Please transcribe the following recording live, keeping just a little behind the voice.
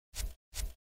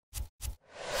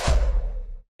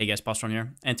Hey guys, Palsteron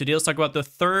here. And today let's talk about the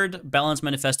third balance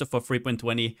manifesto for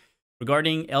 3.20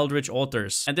 regarding Eldritch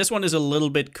altars. And this one is a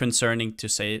little bit concerning to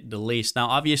say the least. Now,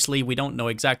 obviously, we don't know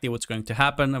exactly what's going to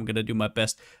happen. I'm going to do my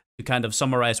best to kind of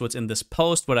summarize what's in this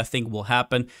post, what I think will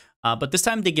happen. But this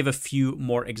time they give a few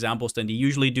more examples than they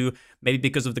usually do, maybe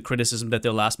because of the criticism that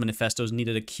their last manifestos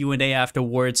needed a Q&A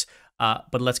afterwards.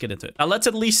 But let's get into it. Now, let's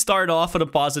at least start off on a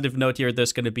positive note here.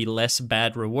 There's going to be less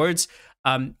bad rewards,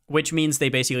 which means they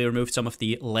basically removed some of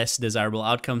the less desirable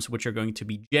outcomes, which are going to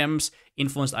be gems,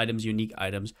 influenced items, unique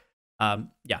items.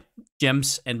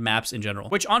 Gems and maps in general,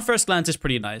 which on first glance is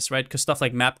pretty nice, right? Because stuff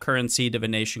like map currency,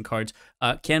 divination cards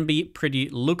can be pretty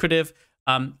lucrative.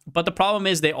 But the problem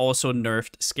is they also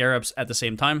nerfed Scarabs at the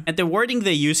same time. And the wording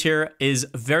they use here is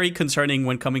very concerning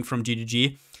when coming from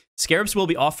GGG. Scarabs will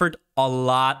be offered a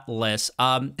lot less.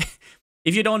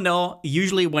 If you don't know,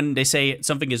 usually when they say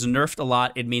something is nerfed a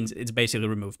lot, it means it's basically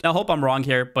removed. Now, I hope I'm wrong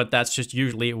here, but that's just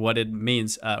usually what it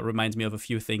means. Reminds me of a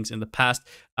few things in the past.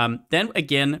 Then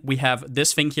again, we have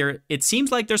this thing here. It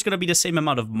seems like there's going to be the same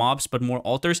amount of mobs, but more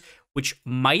altars, which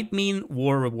might mean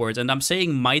war rewards. And I'm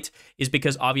saying might is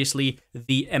because obviously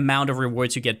the amount of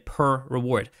rewards you get per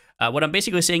reward. What I'm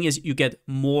basically saying is you get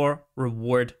more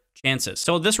reward chances.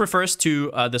 So this refers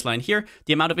to this line here.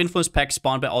 The amount of influence packs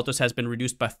spawned by altars has been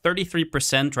reduced by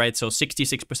 33%, right? So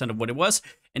 66% of what it was.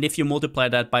 And if you multiply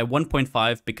that by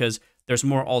 1.5, because there's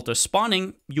more altars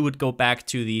spawning, you would go back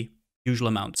to the usual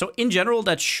amount. So in general,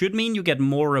 that should mean you get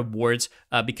more rewards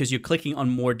because you're clicking on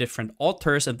more different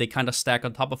altars and they kind of stack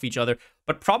on top of each other,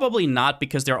 but probably not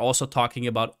because they're also talking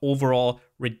about overall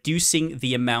reducing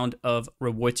the amount of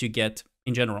rewards you get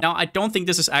in general. Now, I don't think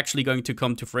this is actually going to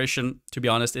come to fruition, to be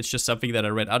honest. It's just something that I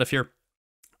read out of here.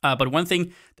 But one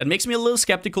thing that makes me a little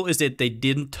skeptical is that they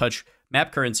didn't touch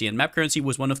map currency. And map currency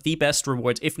was one of the best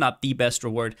rewards, if not the best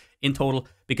reward in total,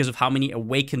 because of how many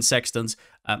awakened sextons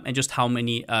and just how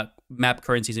many map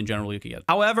currencies in general you could get.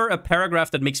 However, a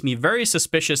paragraph that makes me very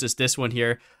suspicious is this one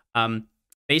here.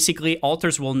 Basically,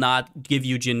 altars will not give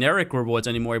you generic rewards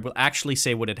anymore. It will actually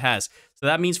say what it has. So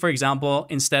that means, for example,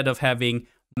 instead of having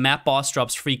map boss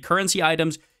drops free currency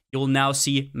items, you'll now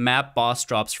see map boss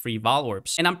drops free Val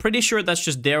orbs. And I'm pretty sure that's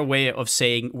just their way of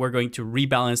saying we're going to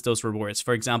rebalance those rewards.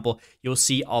 For example, you'll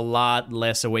see a lot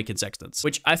less awakened sextants,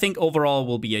 which I think overall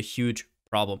will be a huge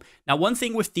problem. Now, one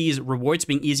thing with these rewards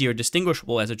being easier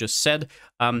distinguishable, as I just said,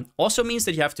 also means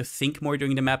that you have to think more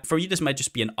during the map. For you, this might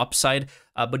just be an upside,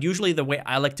 but usually the way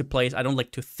I like to play is I don't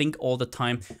like to think all the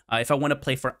time. If I want to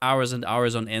play for hours and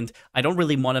hours on end, I don't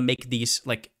really want to make these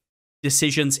like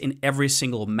decisions in every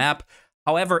single map.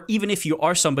 However, even if you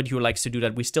are somebody who likes to do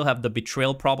that, we still have the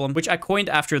betrayal problem, which I coined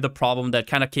after the problem that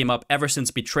kind of came up ever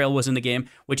since betrayal was in the game,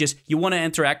 which is you want to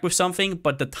interact with something,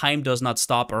 but the time does not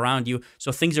stop around you.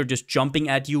 So things are just jumping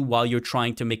at you while you're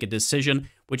trying to make a decision,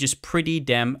 which is pretty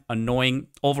damn annoying.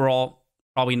 Overall,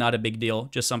 probably not a big deal,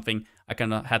 just something I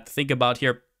kind of had to think about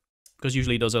here, because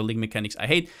usually those are league mechanics I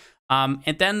hate.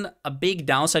 And then a big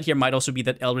downside here might also be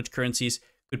that Eldritch currencies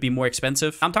could be more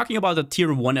expensive. I'm talking about the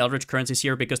tier 1 Eldritch currencies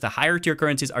here because the higher tier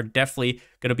currencies are definitely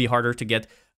going to be harder to get.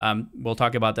 We'll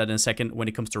talk about that in a second when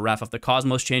it comes to Wrath of the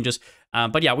Cosmos changes.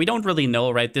 But yeah, we don't really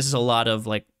know, right? This is a lot of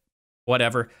like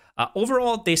whatever.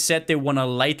 Overall, they said they want to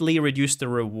lightly reduce the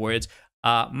rewards.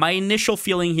 My initial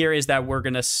feeling here is that we're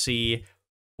going to see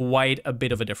quite a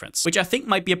bit of a difference, which I think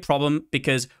might be a problem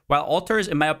because while altars,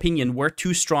 in my opinion, were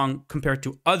too strong compared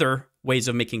to other ways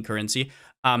of making currency,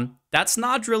 that's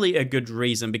not really a good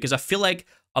reason because I feel like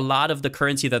a lot of the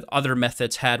currency that other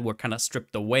methods had were kind of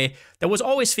stripped away. There was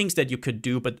always things that you could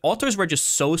do, but altars were just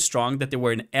so strong that they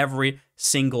were in every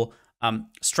single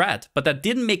strat, but that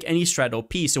didn't make any strat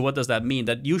OP. So what does that mean?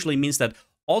 That usually means that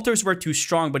altars were too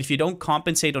strong, but if you don't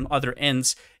compensate on other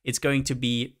ends, it's going to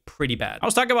be pretty bad. I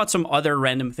was talking about some other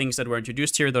random things that were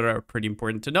introduced here that are pretty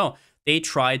important to know. They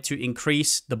tried to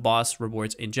increase the boss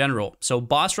rewards in general. So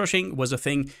boss rushing was a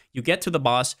thing. You get to the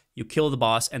boss, you kill the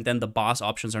boss, and then the boss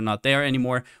options are not there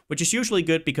anymore, which is usually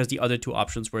good because the other two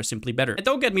options were simply better. And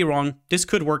don't get me wrong, this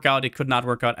could work out, it could not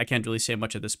work out. I can't really say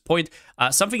much at this point.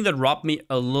 Something that rubbed me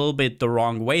a little bit the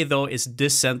wrong way, though, is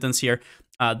this sentence here.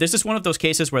 This is one of those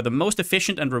cases where the most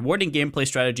efficient and rewarding gameplay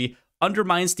strategy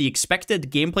undermines the expected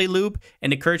gameplay loop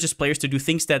and encourages players to do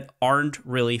things that aren't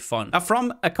really fun. Now,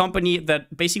 from a company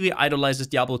that basically idolizes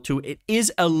Diablo 2, it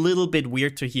is a little bit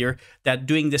weird to hear that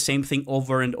doing the same thing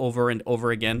over and over and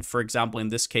over again, for example, in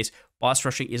this case, boss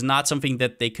rushing is not something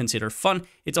that they consider fun.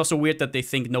 It's also weird that they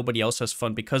think nobody else has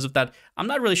fun because of that. I'm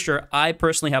not really sure. I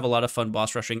personally have a lot of fun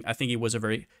boss rushing. I think it was a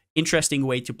very interesting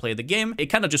way to play the game. It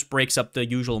kind of just breaks up the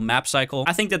usual map cycle.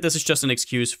 I think that this is just an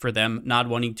excuse for them not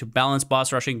wanting to balance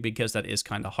boss rushing because that is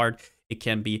kind of hard. It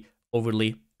can be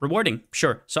overly rewarding,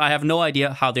 sure. So I have no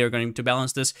idea how they're going to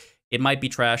balance this. It might be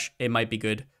trash, it might be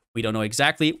good. We don't know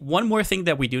exactly. One more thing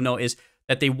that we do know is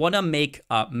that they want to make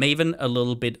Maven a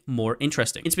little bit more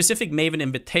interesting. In specific Maven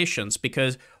invitations,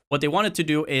 because what they wanted to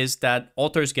do is that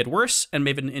altars get worse and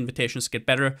Maven invitations get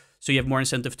better, so you have more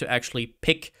incentive to actually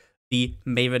pick the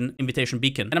Maven invitation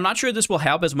beacon. And I'm not sure this will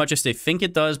help as much as they think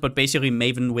it does, but basically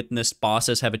Maven witness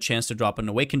bosses have a chance to drop an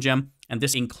Awaken gem, and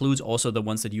this includes also the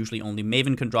ones that usually only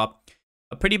Maven can drop.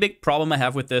 A pretty big problem I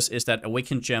have with this is that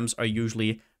Awaken gems are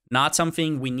usually not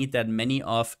something we need that many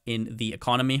of in the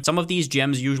economy. Some of these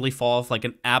gems usually fall off like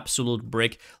an absolute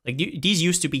brick. Like these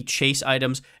used to be chase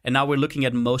items, and now we're looking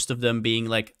at most of them being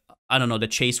like, I don't know, the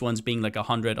chase ones being like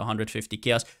 100, 150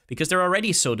 chaos, because they're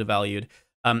already so devalued.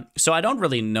 So I don't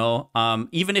really know.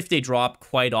 Even if they drop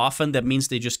quite often, that means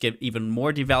they just get even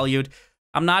more devalued.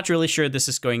 I'm not really sure this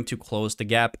is going to close the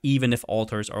gap, even if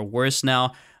altars are worse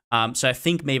now. So I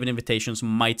think Maven invitations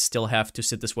might still have to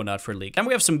sit this one out for League. And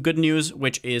we have some good news,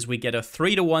 which is we get a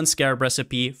 3-to-1 Scarab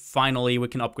recipe. Finally, we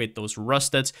can upgrade those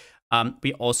Rusteds.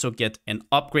 We also get an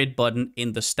upgrade button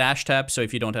in the stash tab. So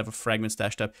if you don't have a fragment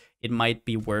stash tab, it might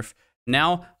be worth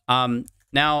now.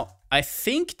 Now, I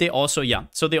think they also,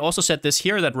 so they also said this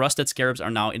here, that Rusted Scarabs are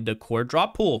now in the core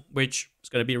drop pool, which is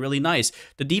going to be really nice.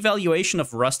 The devaluation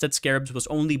of Rusted Scarabs was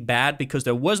only bad because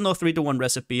there was no 3-to-1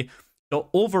 recipe. So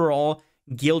overall,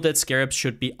 Gilded Scarabs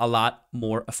should be a lot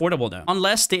more affordable now.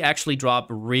 Unless they actually drop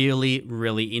really,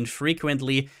 really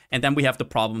infrequently. And then we have the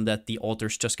problem that the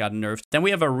altars just got nerfed. Then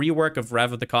we have a rework of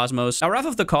Wrath of the Cosmos. Now, Wrath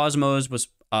of the Cosmos was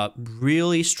a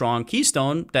really strong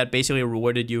keystone that basically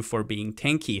rewarded you for being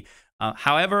tanky.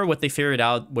 However, what they figured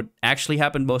out would actually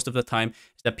happen most of the time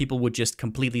is that people would just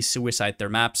completely suicide their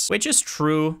maps, which is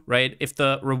true, right? If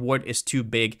the reward is too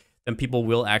big, then people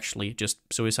will actually just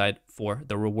suicide for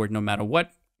the reward no matter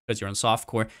what, because you're on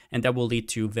softcore, and that will lead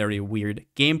to very weird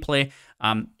gameplay.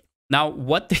 Now,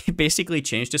 what they basically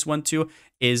changed this one to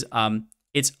is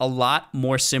it's a lot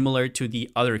more similar to the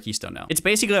other keystone now. It's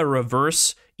basically a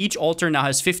reverse. Each altar now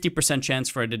has 50% chance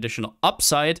for an additional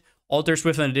upside. Altars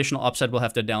with an additional upside will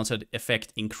have the downside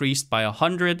effect increased by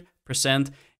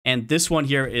 100%. And this one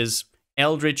here is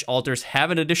Eldritch altars have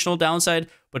an additional downside,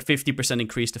 but 50%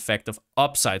 increased effect of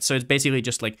upside. So it's basically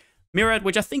just like Mirrored,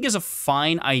 which I think is a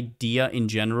fine idea in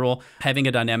general, having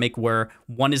a dynamic where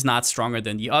one is not stronger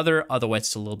than the other, otherwise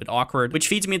it's a little bit awkward. Which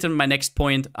feeds me into my next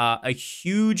point. A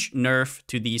huge nerf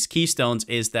to these keystones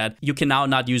is that you can now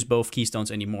not use both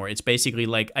keystones anymore. It's basically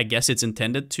like, I guess it's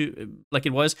intended to, like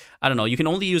it was, I don't know, you can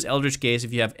only use Eldritch Gaze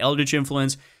if you have Eldritch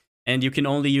Influence, and you can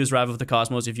only use Wrath of the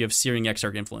Cosmos if you have Searing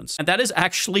Exarch Influence. And that is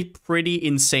actually pretty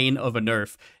insane of a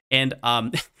nerf. And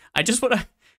I just want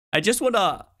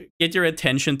to get your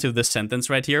attention to this sentence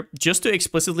right here. Just to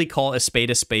explicitly call a spade,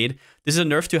 this is a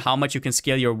nerf to how much you can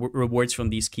scale your rewards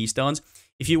from these keystones.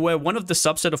 If you were one of the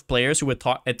subset of players who were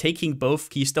taking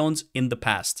both keystones in the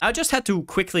past. I just had to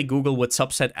quickly Google what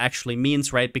subset actually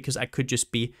means, right? Because I could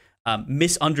just be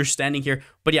misunderstanding here.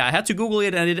 But yeah, I had to Google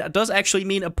it, and it does actually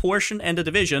mean a portion and a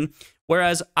division.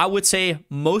 Whereas I would say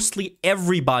mostly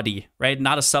everybody, right?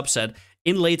 Not a subset,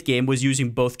 in late game was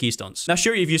using both keystones. Now,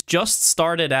 sure, if you just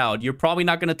started out, you're probably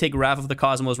not going to take Wrath of the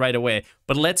Cosmos right away.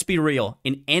 But let's be real.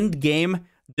 In end game,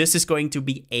 this is going to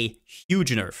be a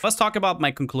huge nerf. Let's talk about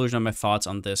my conclusion and my thoughts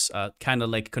on this, kind of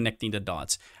like connecting the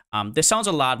dots. This sounds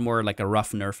a lot more like a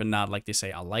rough nerf and not like they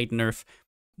say a light nerf,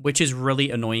 which is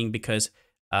really annoying because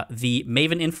the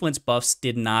Maven influence buffs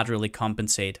did not really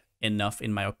compensate enough,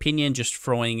 in my opinion. Just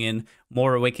throwing in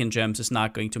more Awaken gems is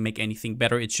not going to make anything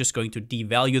better. It's just going to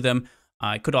devalue them.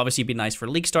 It could obviously be nice for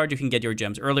League Start. You can get your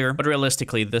gems earlier, but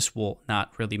realistically, this will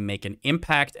not really make an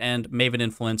impact, and Maven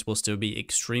Influence will still be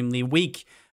extremely weak.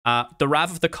 The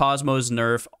Wrath of the Cosmos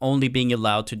nerf only being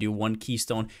allowed to do one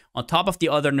keystone on top of the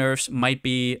other nerfs might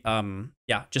be,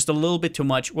 just a little bit too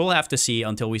much. We'll have to see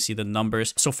until we see the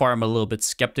numbers. So far, I'm a little bit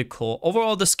skeptical.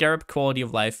 Overall, the Scarab quality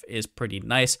of life is pretty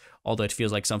nice, although it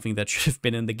feels like something that should have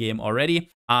been in the game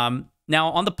already.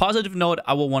 Now, on the positive note,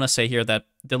 I will want to say here that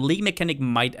the League mechanic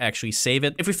might actually save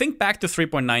it. If we think back to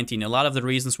 3.19, a lot of the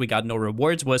reasons we got no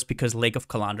rewards was because Lake of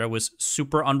Kalandra was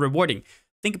super unrewarding.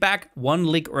 Think back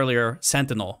 1 league earlier,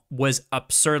 Sentinel was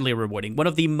absurdly rewarding. One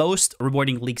of the most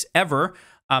rewarding leagues ever.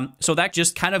 So that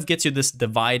just kind of gets you this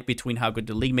divide between how good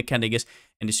the League mechanic is,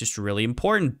 and it's just really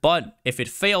important. But if it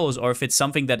fails, or if it's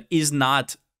something that is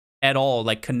not at all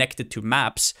like connected to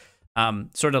maps,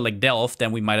 sort of like Delph,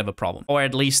 then we might have a problem, or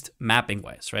at least mapping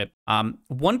wise, right?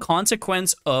 One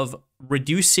consequence of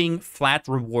reducing flat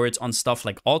rewards on stuff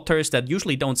like altars that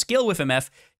usually don't scale with MF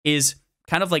is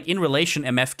kind of like in relation,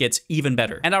 MF gets even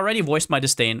better. And I already voiced my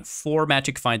disdain for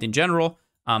Magic Find in general.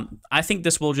 I think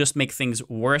this will just make things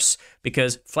worse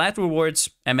because flat rewards,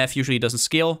 MF usually doesn't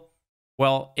scale.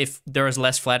 Well, if there is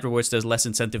less flat rewards, there's less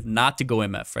incentive not to go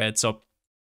MF, right? So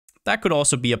that could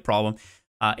also be a problem.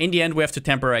 In the end, we have to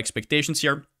temper our expectations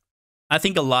here. I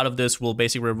think a lot of this will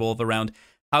basically revolve around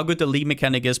how good the league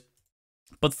mechanic is.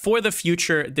 But for the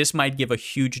future, this might give a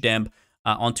huge damp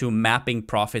onto mapping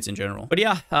profits in general. But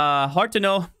yeah, hard to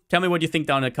know. Tell me what you think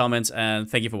down in the comments, and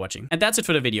thank you for watching. And that's it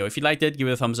for the video. If you liked it, give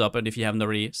it a thumbs up, and if you haven't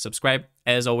already, subscribe.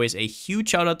 As always, a huge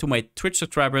shout out to my Twitch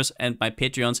subscribers and my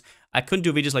Patreons. I couldn't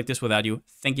do videos like this without you.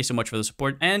 Thank you so much for the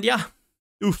support. And yeah,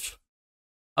 oof.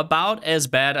 About as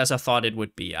bad as I thought it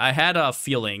would be. I had a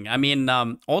feeling. I mean,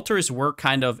 altars were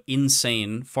kind of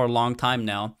insane for a long time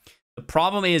now. The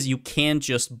problem is you can't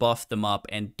just buff them up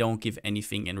and don't give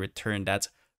anything in return. That's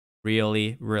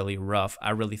really, really rough.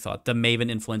 I really thought the Maven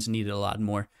influence needed a lot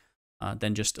more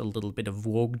than just a little bit of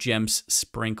Woke gems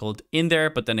sprinkled in there.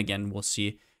 But then again, we'll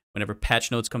see whenever patch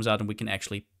notes comes out and we can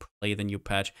actually play the new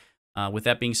patch. With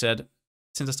that being said,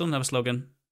 since I still don't have a slogan,